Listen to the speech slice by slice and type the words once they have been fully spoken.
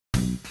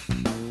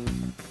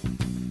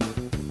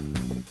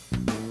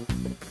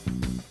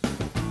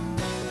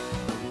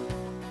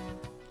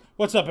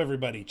What's up,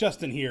 everybody?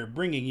 Justin here,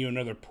 bringing you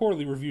another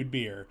poorly reviewed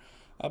beer.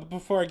 But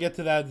before I get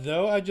to that,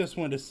 though, I just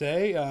want to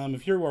say,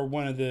 if you are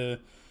one of the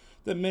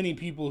many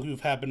people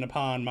who've happened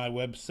upon my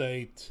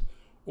website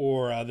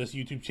or this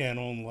YouTube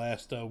channel in the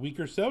last week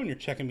or so, and you're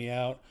checking me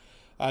out,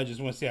 I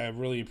just want to say I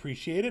really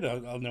appreciate it.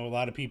 I know a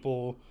lot of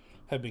people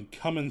have been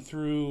coming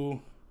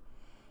through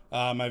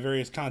my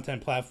various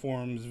content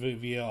platforms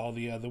via all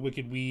the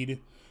Wicked Weed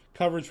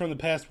coverage from the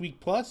past week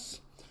plus.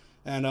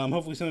 And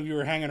hopefully some of you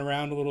are hanging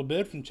around a little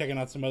bit from checking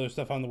out some other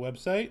stuff on the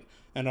website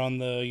and on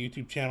the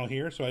YouTube channel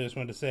here. So I just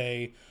wanted to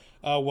say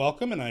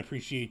welcome, and I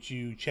appreciate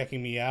you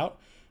checking me out.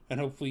 And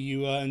hopefully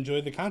you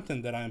enjoy the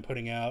content that I'm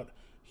putting out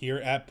here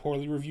at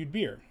Poorly Reviewed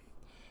Beer.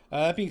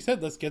 That being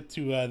said, let's get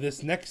to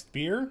this next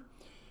beer,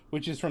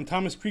 which is from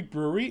Thomas Creek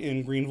Brewery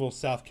in Greenville,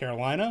 South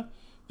Carolina.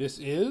 This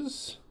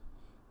is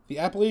the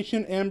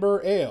Appalachian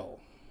Amber Ale.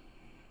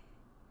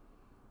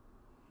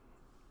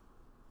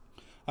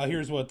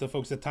 Here's what the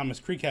folks at Thomas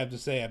Creek have to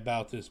say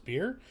about this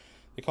beer.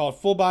 They call it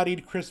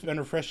full-bodied, crisp, and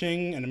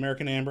refreshing, an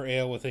American amber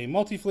ale with a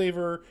malty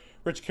flavor,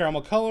 rich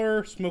caramel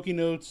color, smoky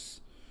notes,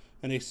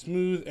 and a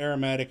smooth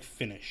aromatic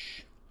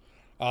finish.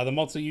 The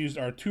malts they used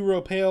are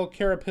Two-Row Pale,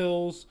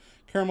 Carapils,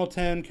 Caramel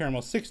 10,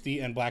 Caramel 60,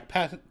 and Black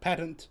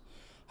Patent.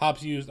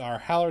 Hops used are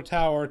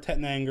Hallertauer,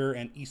 Tettnanger,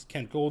 and East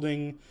Kent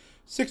Golding.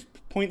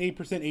 6.8%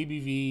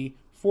 ABV,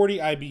 40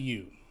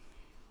 IBU.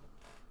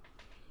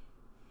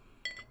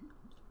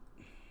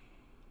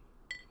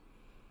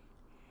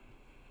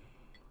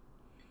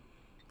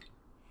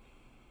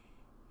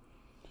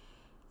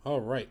 All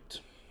right.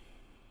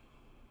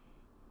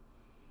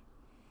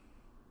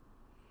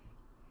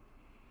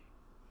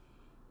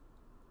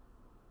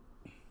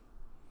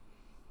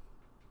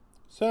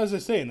 So as I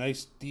say,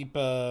 nice deep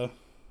amber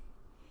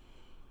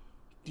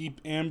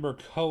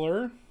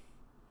color.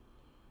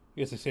 I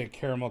guess I say a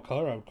caramel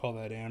color. I would call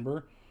that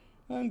amber.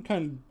 And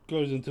kind of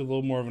goes into a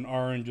little more of an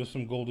orange with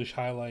some goldish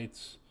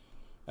highlights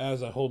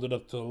as I hold it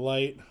up to the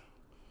light.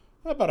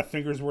 About a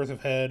finger's worth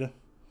of head.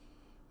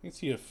 You can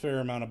see a fair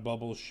amount of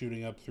bubbles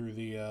shooting up through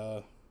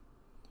the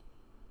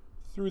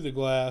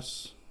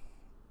glass.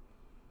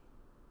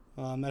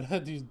 That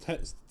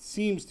head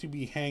seems to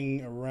be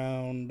hanging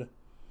around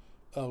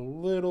a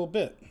little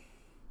bit.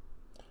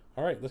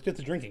 All right, let's get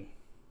to drinking.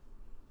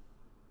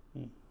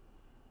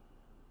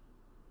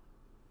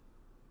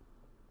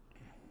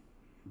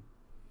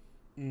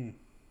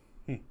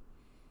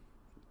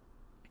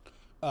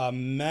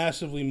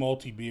 Massively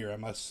malty beer, I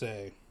must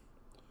say.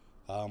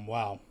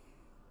 Wow.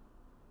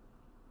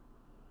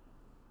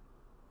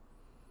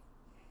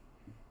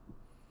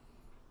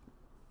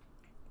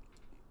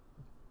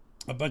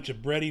 A bunch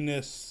of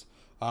breadiness,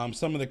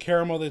 some of the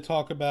caramel they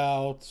talk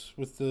about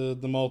with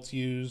the malts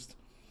used.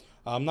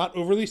 Not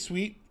overly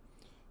sweet,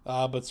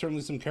 but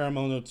certainly some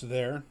caramel notes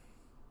there.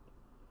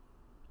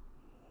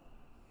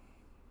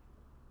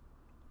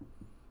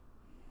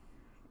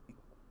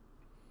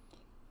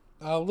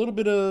 A little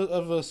bit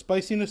of a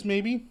spiciness,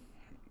 maybe.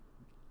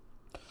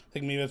 I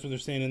think maybe that's what they're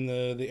saying in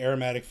the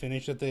aromatic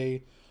finish that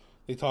they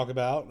talk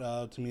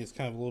about. To me, it's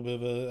kind of a little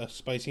bit of a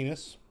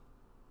spiciness.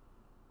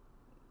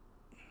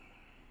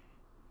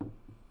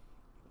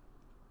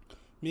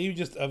 Maybe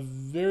just a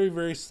very,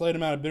 very slight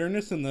amount of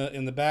bitterness in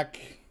the back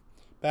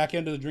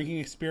end of the drinking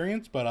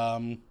experience, but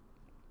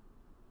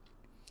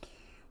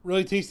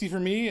really tasty for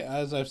me.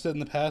 As I've said in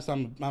the past,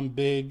 I'm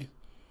big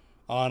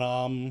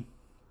on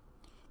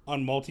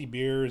malty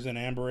beers and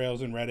amber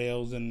ales and red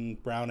ales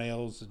and brown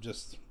ales.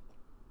 Just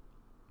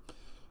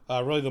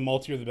really the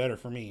maltier the better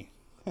for me.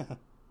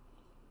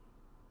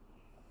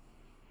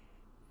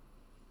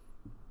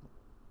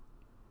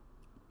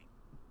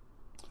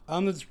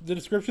 The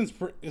description's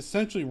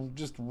essentially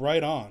just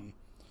right on.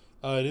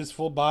 It is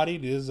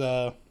full-bodied. It is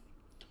a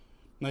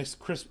nice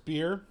crisp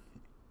beer.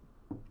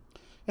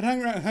 It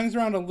hangs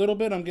around a little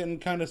bit. I'm getting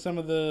kind of some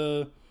of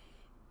the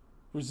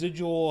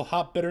residual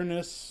hop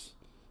bitterness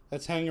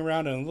that's hanging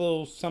around, and a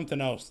little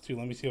something else too.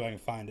 Let me see if I can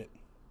find it.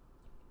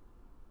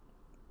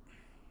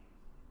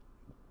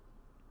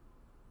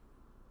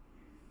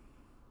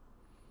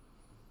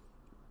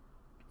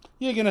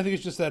 Yeah, again, I think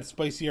it's just that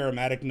spicy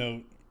aromatic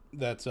note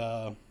that's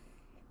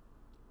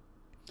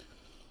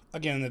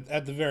again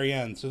at the very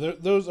end. So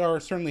those are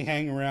certainly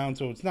hanging around.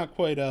 So it's not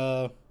quite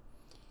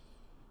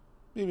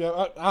maybe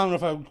I don't know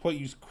if I would quite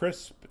use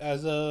crisp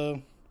as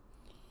a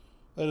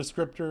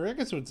descriptor. I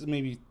guess it's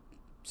maybe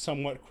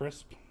somewhat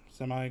crisp,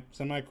 semi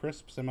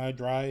crisp, semi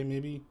dry,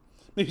 maybe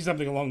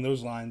something along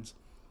those lines.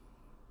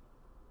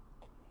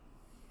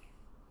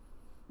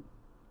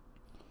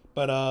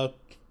 But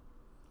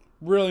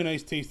really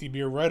nice, tasty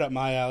beer, right up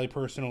my alley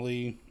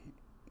personally,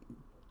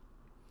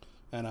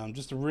 and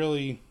just a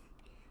really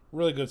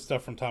good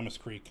stuff from Thomas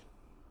Creek.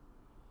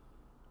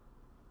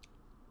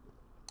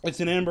 It's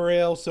an amber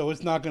ale, so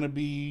it's not going to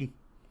be,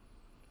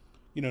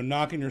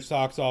 knocking your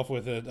socks off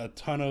with a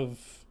ton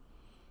of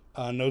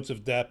notes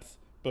of depth.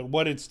 But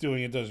what it's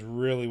doing, it does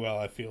really well,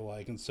 I feel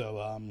like. And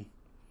so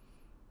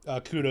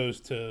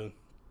kudos to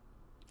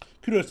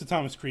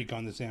Thomas Creek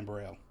on this amber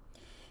ale.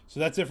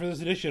 So that's it for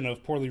this edition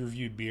of Poorly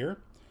Reviewed Beer.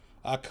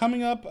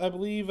 Coming up, I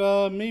believe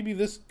maybe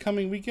this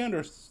coming weekend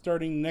or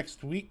starting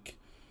next week,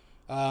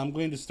 I'm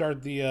going to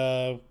start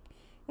the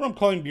what I'm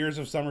calling Beers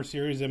of Summer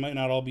series. They might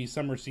not all be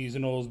summer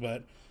seasonals,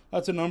 but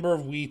that's a number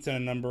of wheats and a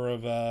number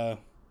of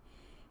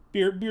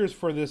beers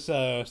for this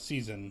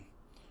season.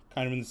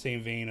 Kind of in the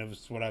same vein of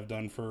what I've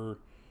done for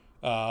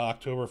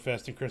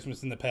Oktoberfest and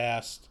Christmas in the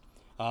past.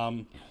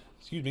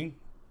 Excuse me.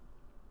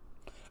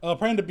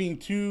 Probably end up being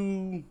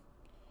two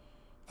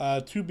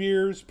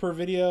beers per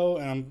video,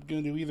 and I'm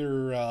gonna do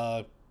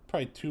either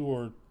probably two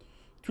or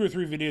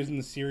three videos in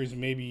the series,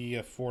 maybe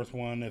a fourth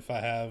one if I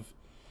have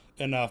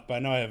enough. But I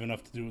know I have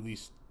enough to do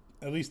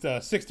at least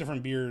 6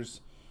 different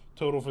beers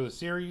total for the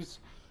series,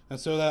 and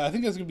so I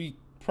think that's gonna be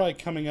probably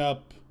coming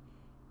up.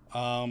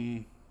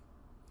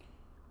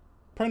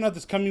 Probably not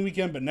this coming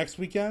weekend, but next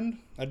weekend.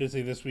 I did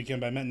say this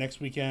weekend, but I meant next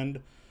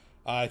weekend.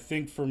 I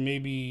think for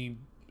maybe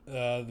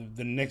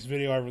the next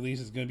video I release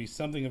is going to be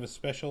something of a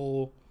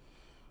special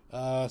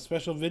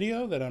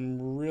video that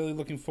I'm really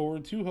looking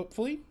forward to,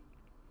 hopefully,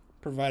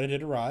 provided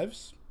it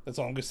arrives. That's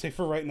all I'm going to say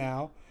for right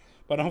now.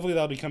 But hopefully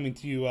that'll be coming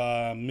to you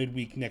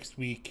midweek next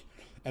week.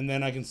 And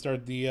then I can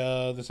start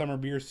the Summer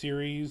Beer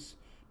series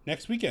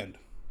next weekend.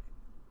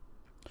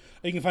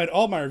 You can find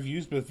all my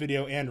reviews, both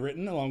video and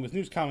written, along with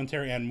news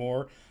commentary and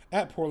more,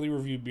 at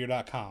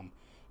poorlyreviewedbeer.com.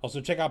 Also,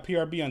 check out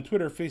PRB on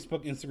Twitter,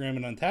 Facebook, Instagram,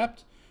 and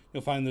Untappd.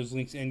 You'll find those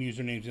links and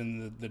usernames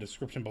in the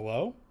description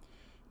below.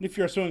 And if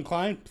you are so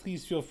inclined,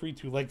 please feel free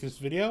to like this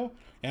video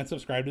and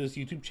subscribe to this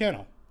YouTube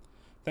channel.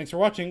 Thanks for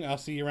watching. I'll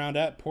see you around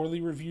at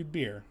Poorly Reviewed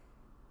Beer.